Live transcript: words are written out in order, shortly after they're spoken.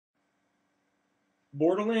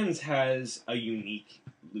Borderlands has a unique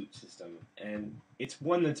loot system, and it's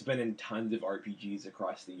one that's been in tons of RPGs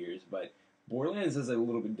across the years, but Borderlands does it a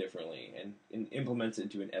little bit differently and implements it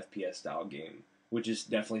into an FPS style game, which is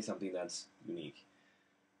definitely something that's unique.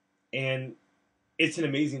 And it's an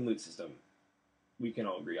amazing loot system. We can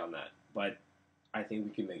all agree on that, but I think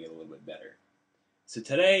we can make it a little bit better. So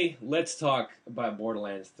today, let's talk about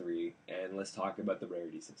Borderlands 3, and let's talk about the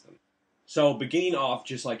Rarity system. So beginning off,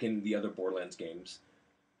 just like in the other Borderlands games,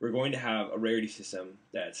 we're going to have a rarity system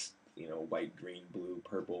that's white, green, blue,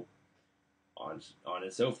 purple, on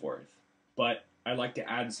and so forth. But I'd like to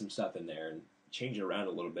add some stuff in there and change it around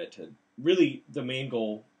a little bit to really the main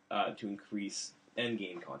goal to increase end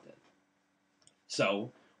game content.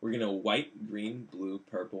 So we're gonna white, green, blue,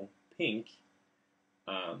 purple, pink,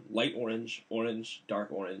 light orange, orange,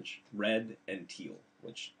 dark orange, red, and teal,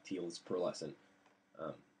 which teal is pearlescent.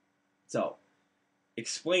 Um, so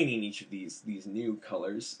explaining each of these new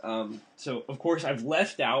colors. So of course I've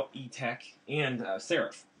left out E-Tech and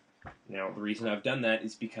Seraph. Now the reason I've done that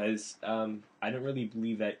is because I don't really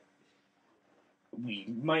believe that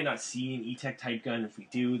we might not see an E-Tech type gun. If we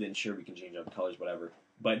do, then sure we can change up the colors, whatever.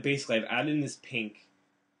 But basically I've added in this pink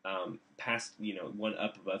past one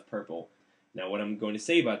up above purple. Now what I'm going to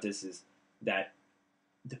say about this is that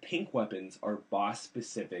the pink weapons are boss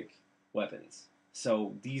specific weapons.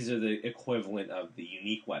 So these are the equivalent of the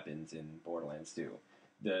unique weapons in Borderlands 2.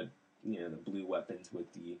 The the blue weapons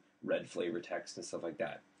with the red flavor text and stuff like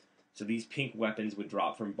that. So these pink weapons would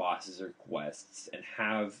drop from bosses or quests and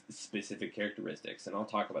have specific characteristics, and I'll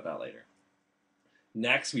talk about that later.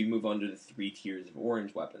 Next, we move on to the 3 tiers of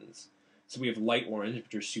orange weapons. So we have light orange,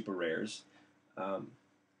 which are super rares,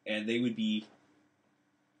 and they would be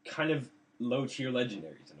kind of low tier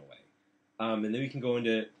legendaries in a way. And then we can go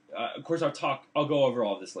into of course, I'll go over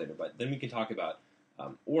all of this later, but then we can talk about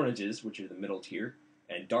oranges, which are the middle tier,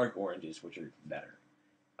 and dark oranges, which are better.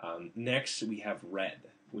 Next, we have red,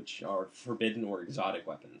 which are forbidden or exotic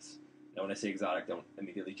weapons. Now, when I say exotic, don't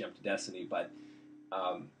immediately jump to Destiny, but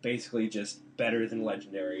basically just better than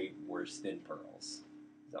legendary, worse than pearls.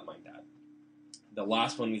 Something like that. The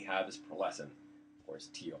last one we have is pearlescent, of course,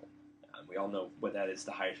 teal. We all know what that is.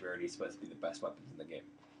 The highest rarity is supposed to be the best weapons in the game.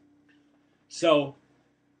 So,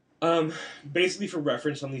 basically for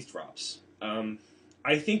reference on these drops,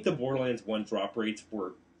 I think the Borderlands 1 drop rates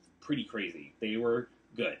were pretty crazy. They were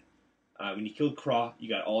good. When you killed Craw, you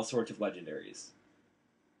got all sorts of legendaries.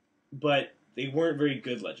 But they weren't very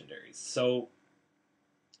good legendaries. So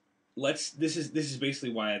this is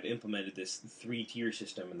basically why I've implemented this 3-tier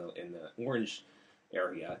system in the orange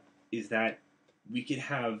area, is that we could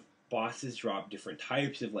have bosses drop different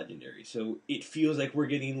types of legendaries. So it feels like we're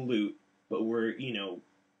getting loot, but we're,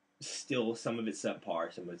 still some of it's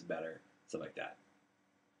subpar, some of it's better, stuff like that.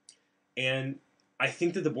 And I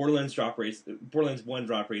think that the Borderlands 1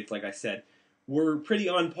 drop rates, like I said, were pretty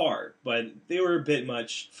on par, but they were a bit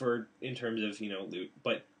much in terms of loot.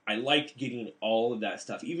 But I liked getting all of that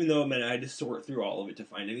stuff, even though it meant I had to sort through all of it to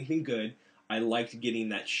find anything good. I liked getting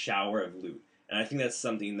that shower of loot, and I think that's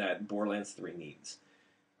something that Borderlands 3 needs.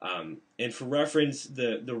 And for reference,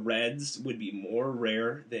 the reds would be more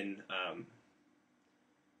rare than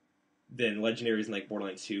legendaries in like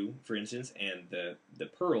Borderlands 2, for instance, and the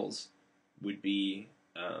pearls would be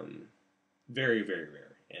very, very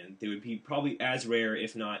rare, and they would be probably as rare,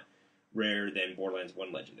 if not rarer, than Borderlands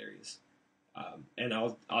 1 legendaries. And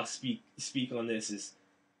I'll speak on this as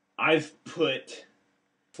I've put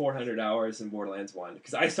 400 hours in Borderlands 1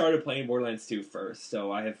 because I started playing Borderlands 2 first,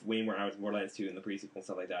 so I have way more hours in Borderlands 2 and the pre-sequel and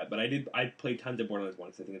stuff like that. But I played tons of Borderlands 1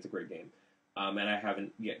 because I think it's a great game, and I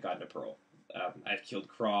haven't yet gotten a pearl. I've killed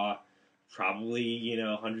Craw probably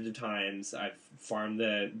hundreds of times. I've farmed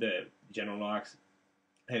the General Knox.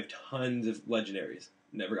 I have tons of legendaries.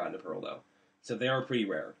 Never gotten a pearl though, so they are pretty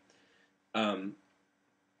rare. And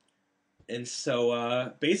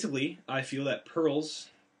so basically, I feel that pearlescence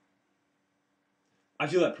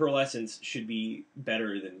should be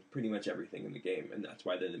better than pretty much everything in the game, and that's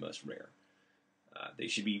why they're the most rare. They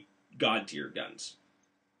should be god tier guns.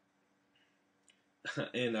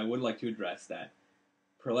 And I would like to address that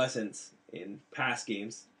pearlescence in past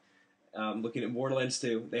games, looking at Borderlands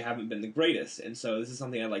 2, they haven't been the greatest, and so this is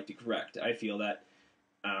something I'd like to correct. I feel that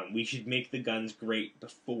we should make the guns great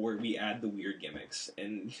before we add the weird gimmicks.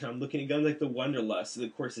 And I'm looking at guns like the Wonderlust.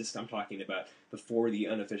 Of course, this I'm talking about before the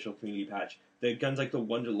unofficial community patch. The guns like the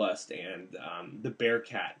Wonderlust and the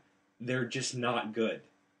Bearcat, they're just not good.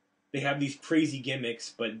 They have these crazy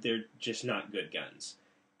gimmicks, but they're just not good guns.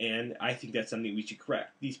 And I think that's something we should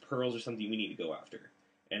correct. These pearls are something we need to go after.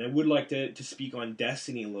 And I would like to speak on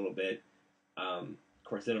Destiny a little bit. Of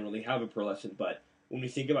course, they don't really have a pearl lesson, but When we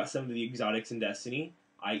think about some of the exotics in Destiny,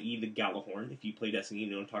 i.e. the Galahorn, if you play Destiny, you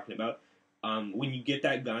know what I'm talking about. When you get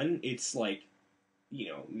that gun, it's like,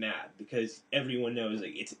 mad, because everyone knows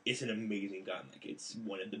like it's an amazing gun. Like, it's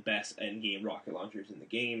one of the best end game rocket launchers in the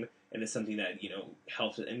game, and it's something that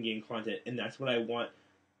helps with end game content, and that's what I want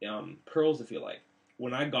Pearls to feel like.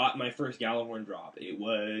 When I got my first Galahorn drop, it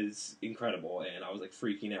was incredible, and I was like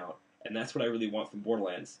freaking out, and that's what I really want from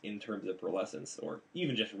Borderlands in terms of pearlescence, or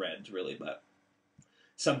even just reds, really, but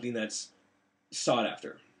something that's sought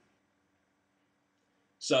after.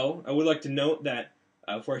 So I would like to note that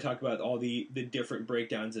before I talk about all the different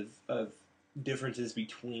breakdowns of differences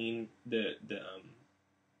between the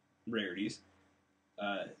rarities,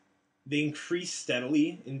 they increase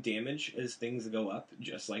steadily in damage as things go up,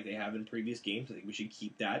 just like they have in previous games. I think we should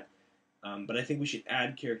keep that, but I think we should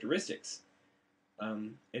add characteristics.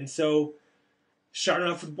 And so, starting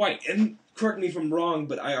off with white, and correct me if I'm wrong,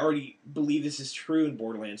 but I already believe this is true in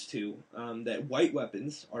Borderlands 2, that white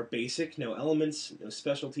weapons are basic, no elements, no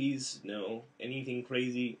specialties, no anything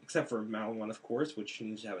crazy, except for Malawan, of course, which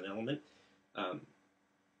needs to have an element.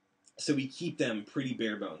 So we keep them pretty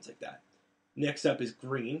bare bones like that. Next up is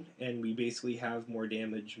green, and we basically have more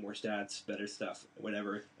damage, more stats, better stuff,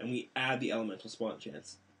 whatever, and we add the elemental spawn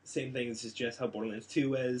chance. Same thing, this is just how Borderlands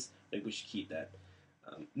 2 is, like we should keep that.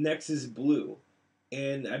 Next is blue,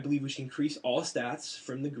 and I believe we should increase all stats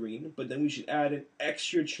from the green, but then we should add an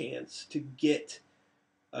extra chance to get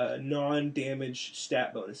non-damage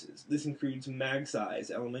stat bonuses. This includes mag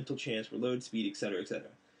size, elemental chance, reload speed, etc., etc.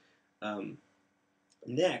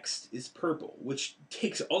 Next is purple, which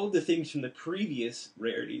takes all of the things from the previous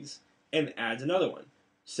rarities and adds another one.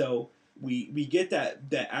 So we get that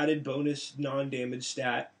added bonus non-damage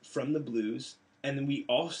stat from the blues, and then we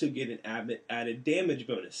also get an added damage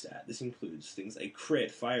bonus stat. This includes things like crit,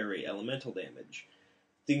 fire rate, elemental damage,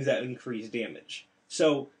 things that increase damage.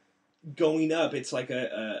 So going up, it's like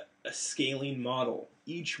a scaling model.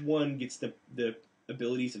 Each one gets the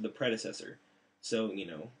abilities of the predecessor. So,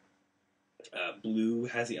 blue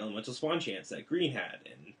has the elemental spawn chance that green had,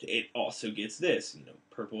 and it also gets this.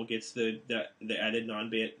 Purple gets the added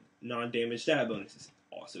non-damage stat bonuses.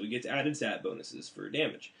 Also, it gets added stat bonuses for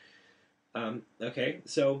damage. Okay,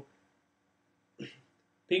 so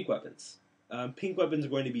pink weapons. Pink weapons are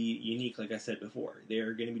going to be unique, like I said before. They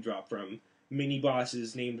are going to be dropped from mini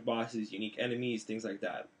bosses, named bosses, unique enemies, things like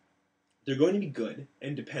that. They're going to be good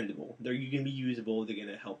and dependable. They're going to be usable. They're going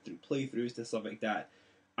to help through playthroughs and stuff like that.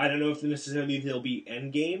 I don't know if necessarily they'll be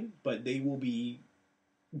endgame, but they will be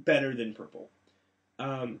better than purple.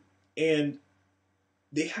 And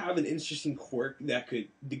they have an interesting quirk that could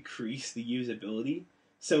decrease the usability.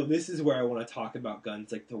 So this is where I want to talk about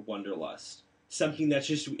guns like the Wanderlust. Something that's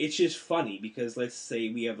just funny, because let's say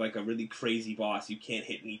we have like a really crazy boss, you can't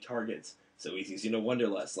hit any targets, so he's using a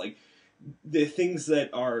Wanderlust. Like, the things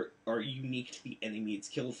that are unique to the enemy it's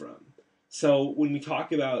killed from. So when we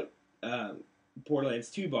talk about Borderlands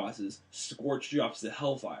 2 bosses, Scorch drops the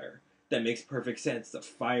Hellfire. That makes perfect sense. The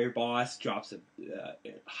Fire boss drops a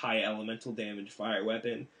high elemental damage fire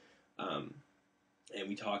weapon. And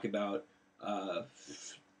we talk about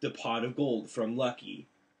the Pot of Gold from Lucky.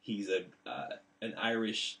 He's an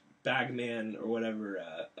Irish bagman or whatever.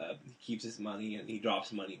 He keeps his money and he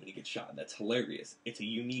drops money when he gets shot. That's hilarious. It's a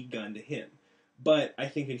unique gun to him. But I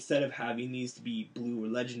think instead of having these to be blue or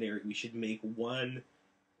legendary, we should make one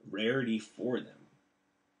rarity for them.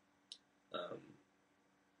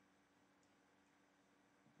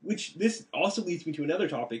 Which this also leads me to another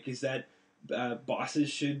topic, is that bosses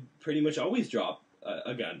should pretty much always drop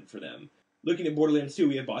a gun for them. Looking at Borderlands 2,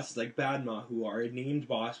 we have bosses like Badma, who are a named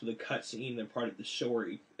boss with a cutscene. They're part of the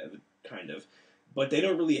story, kind of. But they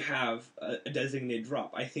don't really have a designated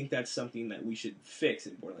drop. I think that's something that we should fix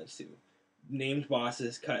in Borderlands 2. Named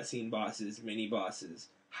bosses, cutscene bosses, mini bosses,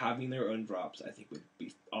 having their own drops, I think would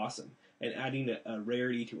be awesome. And adding a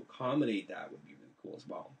rarity to accommodate that would be really cool as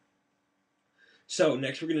well. So,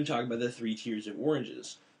 next we're going to talk about the 3 tiers of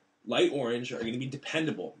oranges. Light orange are going to be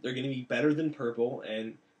dependable. They're going to be better than purple,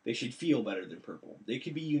 and they should feel better than purple. They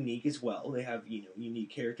could be unique as well. They have, unique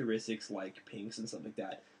characteristics like pinks and stuff like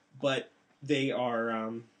that. But they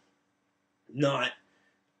are not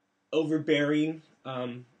overbearing.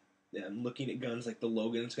 I'm looking at guns like the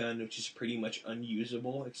Logan's gun, which is pretty much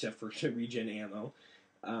unusable except for to regen ammo.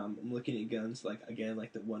 I'm looking at guns like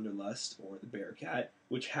the Wanderlust or the Bearcat,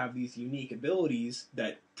 which have these unique abilities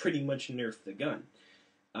that pretty much nerf the gun.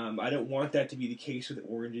 I don't want that to be the case with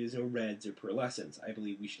oranges or reds or pearlescents. I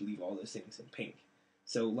believe we should leave all those things in pink.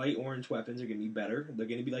 So light orange weapons are going to be better. They're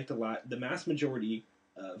going to be like the mass majority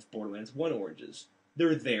of Borderlands 1 oranges.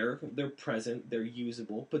 They're there, they're present, they're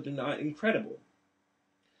usable, but they're not incredible.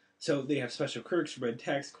 So they have special quirks, red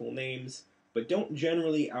text, cool names, but don't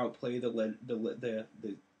generally outplay the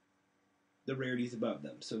rarities above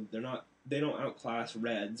them. So they don't outclass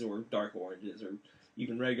reds or dark oranges or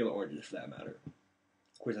even regular oranges for that matter.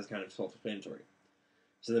 Of course, that's kind of self-explanatory.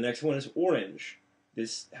 So the next one is orange.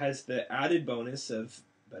 This has the added bonus of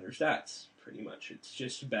better stats, pretty much. It's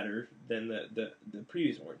just better than the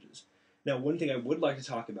previous oranges. Now, one thing I would like to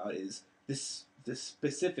talk about is the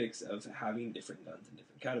specifics of having different guns in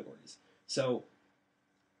different categories. So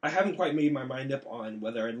I haven't quite made my mind up on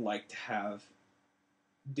whether I'd like to have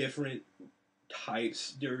different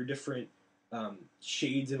types, there are different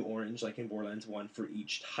shades of orange, like in Borderlands 1, for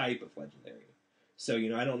each type of legendary. So,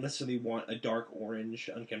 I don't necessarily want a dark orange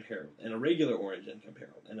uncomparable, and a regular orange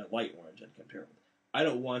uncomparable, and a light orange uncomparable. I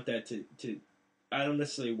don't want that I don't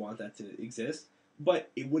necessarily want that to exist,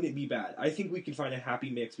 but it wouldn't be bad. I think we can find a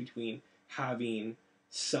happy mix between having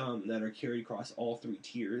some that are carried across all 3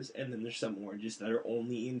 tiers, and then there's some oranges that are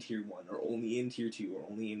only in tier 1, or only in tier 2, or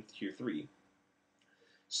only in tier 3.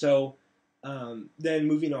 So, then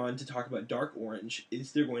moving on to talk about dark orange,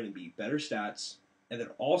 is there going to be better stats, and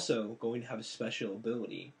they're also going to have a special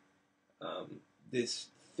ability. This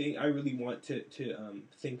thing I really want to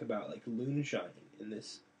think about, like Loonshine in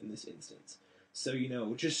this instance. So,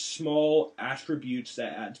 just small attributes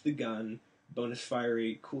that add to the gun, bonus fire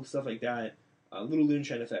rate, cool stuff like that, little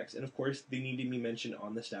Loonshine effects, and of course they need to be mentioned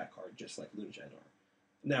on the stat card, just like Loonshine are.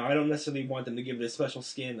 Now, I don't necessarily want them to give it a special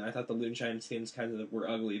skin. I thought the Loonshine skins kind of were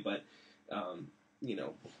ugly, but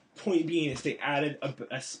point being is they added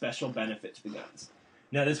a special benefit to the guns.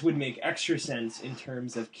 Now, this would make extra sense in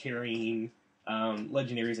terms of carrying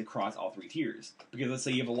legendaries across all 3 tiers. Because let's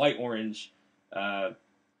say you have a light orange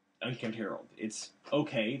Uncapped Herald. It's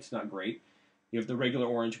okay, it's not great. You have the regular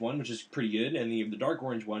orange one, which is pretty good, and you have the dark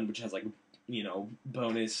orange one, which has, like,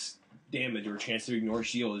 bonus damage or chance to ignore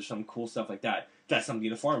shield or some cool stuff like that. That's something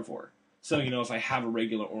to farm for. So, if I have a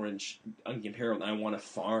regular orange Uncapped Herald and I want to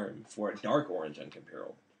farm for a dark orange Uncapped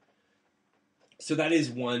Herald. So that is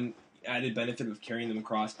one added benefit of carrying them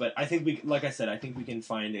across, but I think like I said, I think we can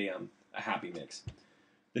find a happy mix.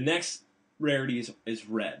 The next rarity is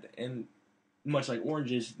red, and much like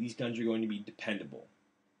oranges, these guns are going to be dependable.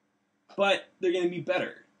 But they're going to be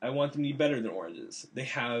better. I want them to be better than oranges. They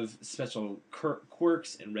have special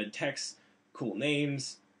quirks and red text, cool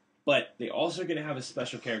names, but they also are going to have a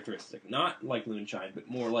special characteristic, not like Loonshine, but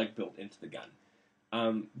more like built into the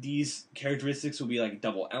gun. These characteristics will be like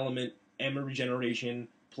double element, ammo regeneration,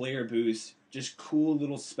 player boost, just cool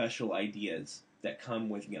little special ideas that come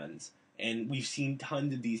with guns. And we've seen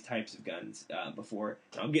tons of these types of guns before.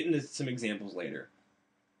 And I'll get into some examples later.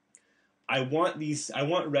 I want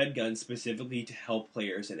red guns specifically to help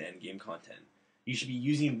players in endgame content. You should be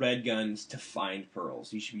using red guns to find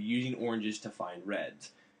pearls. You should be using oranges to find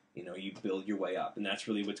reds. You build your way up, and that's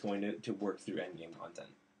really what's going to work through endgame content.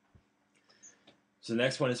 So the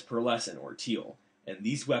next one is pearlescent, or teal. And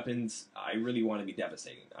these weapons, I really want to be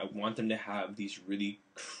devastating. I want them to have these really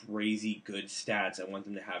crazy good stats. I want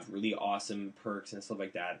them to have really awesome perks and stuff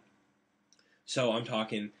like that. So I'm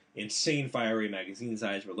talking insane fire rate, magazine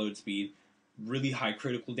size, reload speed, really high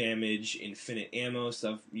critical damage, infinite ammo,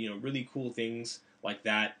 stuff, really cool things like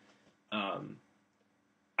that.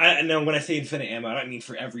 Now, when I say infinite ammo, I don't mean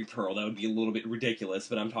for every pearl. That would be a little bit ridiculous,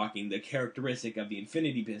 but I'm talking the characteristic of the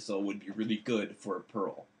infinity pistol would be really good for a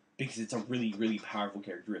pearl, because it's a really, really powerful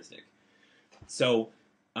characteristic. So,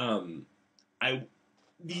 the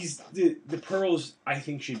pearls, I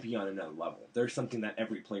think, should be on another level. They're something that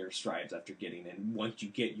every player strives after getting, and once you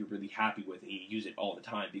get, you're really happy with it, and you use it all the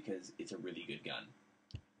time because it's a really good gun.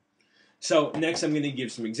 So, next I'm going to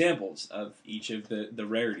give some examples of each of the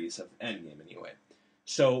rarities of endgame, anyway.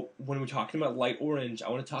 So, when we're talking about light orange, I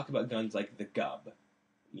want to talk about guns like the Gub.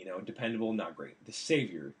 Dependable, not great. The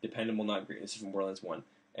Savior, dependable, not great. This is from Borderlands 1.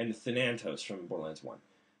 And the Thanatos from Borderlands 1.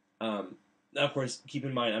 Now, of course, keep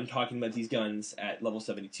in mind, I'm talking about these guns at level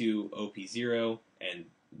 72, OP0, and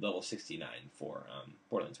level 69 for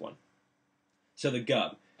Borderlands 1. So the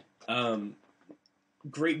Gub.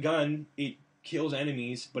 Great gun. It kills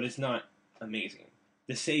enemies, but it's not amazing.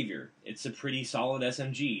 The Savior. It's a pretty solid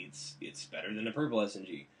SMG. It's better than a purple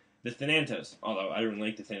SMG. The Thanatos. Although I don't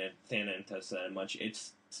like the Thanatos that much,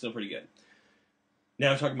 it's still pretty good.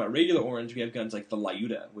 Now, talking about regular orange, we have guns like the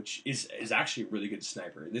Lyuda, which is actually a really good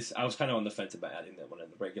sniper. I was kind of on the fence about adding that one in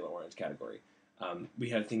the regular orange category. We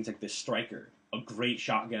have things like the Striker, a great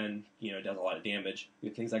shotgun, does a lot of damage. We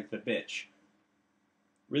have things like the Bitch,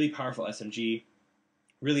 really powerful SMG.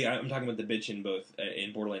 Really, I'm talking about the Bitch in both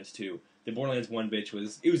in Borderlands 2. The Borderlands 1 Bitch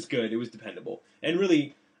was good, it was dependable, and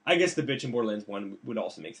really, I guess the bitch in Borderlands 1 would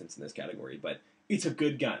also make sense in this category, but it's a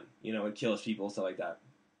good gun. You know, it kills people, stuff like that.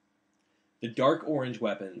 The dark orange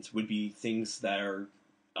weapons would be things that are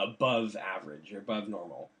above average or above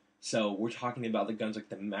normal. So we're talking about the guns like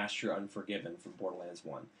the Master Unforgiven from Borderlands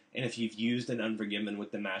 1. And if you've used an Unforgiven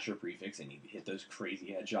with the Master prefix and you hit those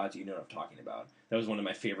crazy headshots, you know what I'm talking about. That was one of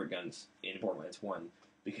my favorite guns in Borderlands 1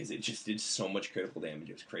 because it just did so much critical damage.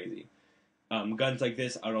 It was crazy. Guns like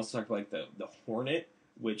this, I would also talk about like the Hornet,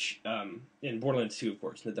 which in Borderlands 2, of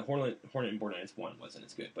course. The Hornet in Borderlands 1 wasn't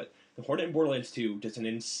as good, but the Hornet in Borderlands 2 does an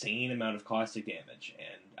insane amount of caustic damage,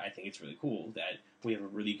 and I think it's really cool that we have a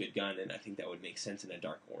really good gun, and I think that would make sense in a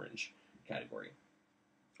dark orange category.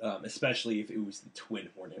 Especially if it was the Twin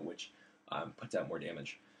Hornet, which puts out more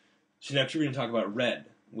damage. So next we're going to talk about Red,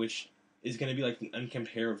 which is going to be like the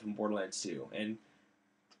Uncomparable from Borderlands 2, and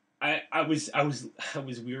I was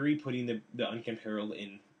weary putting the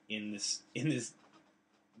Uncomparable in this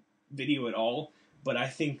video at all, but I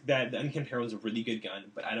think that the Uncomparable is a really good gun,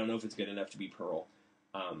 but I don't know if it's good enough to be Pearl.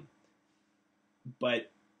 But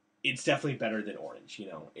it's definitely better than Orange, you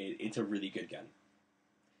know. It's a really good gun.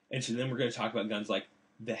 And so then we're going to talk about guns like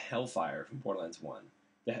the Hellfire from Borderlands 1.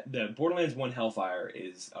 The Borderlands 1 Hellfire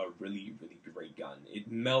is a really, really great gun.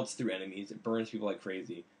 It melts through enemies, it burns people like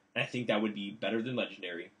crazy, and I think that would be better than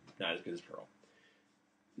Legendary, not as good as Pearl.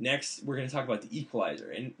 Next, we're going to talk about the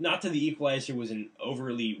Equalizer. And not that the Equalizer was an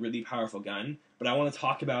overly, really powerful gun, but I want to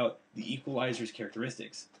talk about the Equalizer's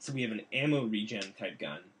characteristics. So we have an ammo regen type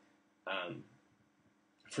gun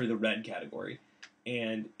for the Red category.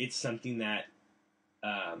 And it's something that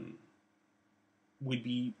would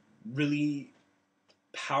be really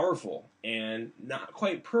powerful and not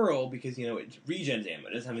quite Pearl because, you know, it regens ammo.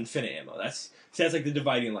 It doesn't have infinite ammo. That's like the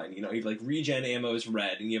dividing line. You know, you have like regen ammo is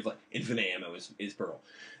Red and you have like infinite ammo is Pearl.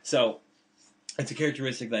 So it's a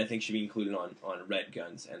characteristic that I think should be included on Red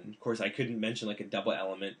guns. And of course I couldn't mention like a double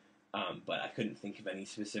element, but I couldn't think of any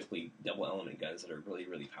specifically double element guns that are really,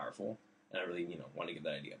 really powerful. And I really, you know, want to give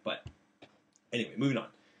that idea. But anyway, moving on.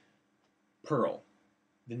 Pearl.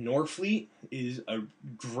 The Norfleet is a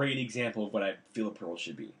great example of what I feel a Pearl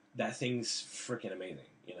should be. That thing's freaking amazing,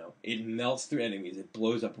 you know. It melts through enemies, it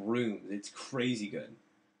blows up rooms, it's crazy good.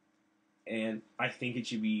 And I think it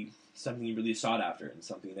should be something you really sought after, and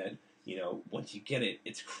something that, you know, once you get it,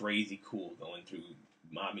 it's crazy cool going through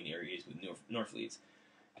mobbing areas with Norfleets.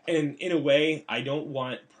 And in a way, I don't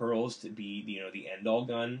want Pearls to be, you know, the end-all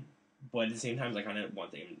gun, but at the same time, I kind of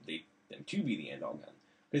want them to be the end-all gun.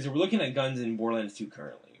 Because we're looking at guns in Borderlands 2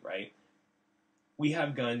 currently, right? We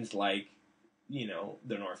have guns like, you know,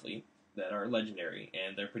 the Norfleet that are legendary,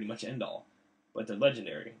 and they're pretty much end-all. But they're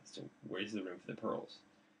legendary, so where's the room for the Pearls?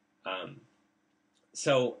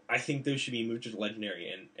 So I think those should be moved to legendary,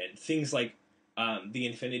 and things like the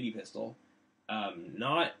Infinity Pistol,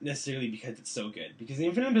 not necessarily because it's so good, because the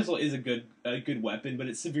Infinity Pistol is a good weapon, but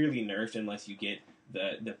it's severely nerfed unless you get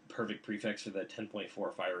the perfect prefix for the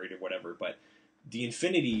 10.4 fire rate or whatever, but the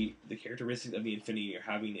Infinity, the characteristics of the Infinity are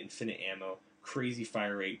having infinite ammo, crazy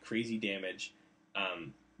fire rate, crazy damage,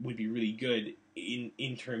 would be really good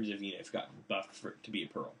in terms of, you know, if it got buffed to be a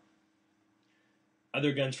Pearl.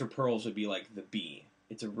 Other guns for Pearls would be like the Bee.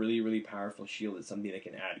 It's a really, really powerful shield. It's something that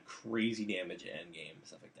can add crazy damage at endgame,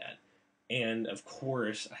 stuff like that. And, of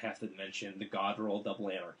course, I have to mention the God Roll Double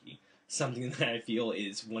Anarchy. Something that I feel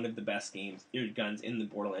is one of the best guns in the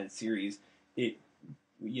Borderlands series. It,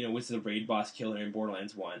 you know, was the raid boss killer in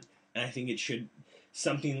Borderlands 1. And I think it should,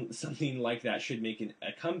 something like that should make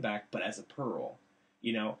a comeback, but as a Pearl.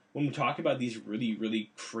 You know, when we talk about these really,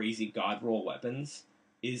 really crazy God Roll weapons,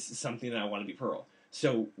 is something that I want to be Pearl.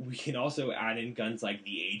 So we can also add in guns like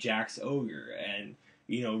the Ajax Ogre and,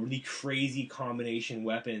 you know, really crazy combination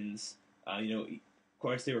weapons. You know, of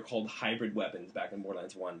course they were called hybrid weapons back in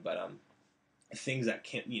Borderlands 1, but things that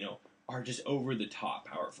can't, you know, are just over the top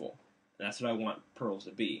powerful. And that's what I want Pearls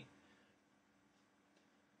to be.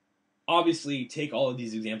 Obviously, take all of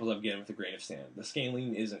these examples I've given with a grain of sand. The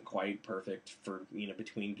scaling isn't quite perfect for, you know,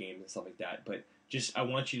 between games and stuff like that, but just I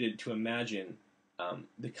want you to imagine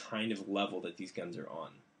the kind of level that these guns are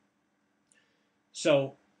on.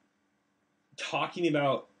 So, talking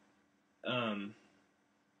about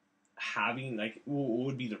having, like, what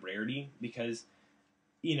would be the rarity? Because,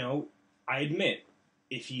 you know, I admit,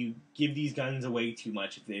 if you give these guns away too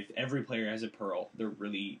much, if every player has a Pearl, they're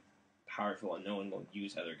really powerful and no one will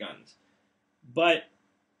use other guns. But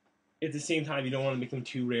at the same time, you don't want to make them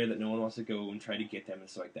too rare that no one wants to go and try to get them and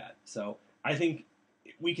stuff like that. So I think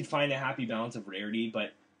we could find a happy balance of rarity,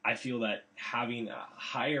 but I feel that having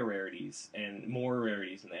higher rarities and more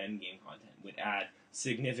rarities in the end game content would add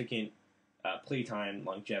significant playtime,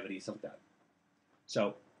 longevity, stuff like that.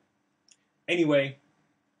 So Anyway,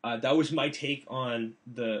 that was my take on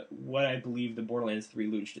what I believe the Borderlands 3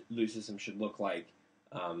 loot system should look like.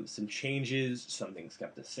 Some changes, some things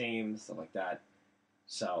kept the same, stuff like that.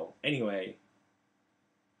 So, anyway,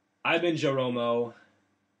 I've been Joe Romo.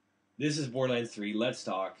 This is Borderlands 3. Let's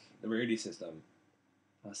talk the Rarity system.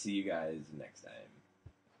 I'll see you guys next time.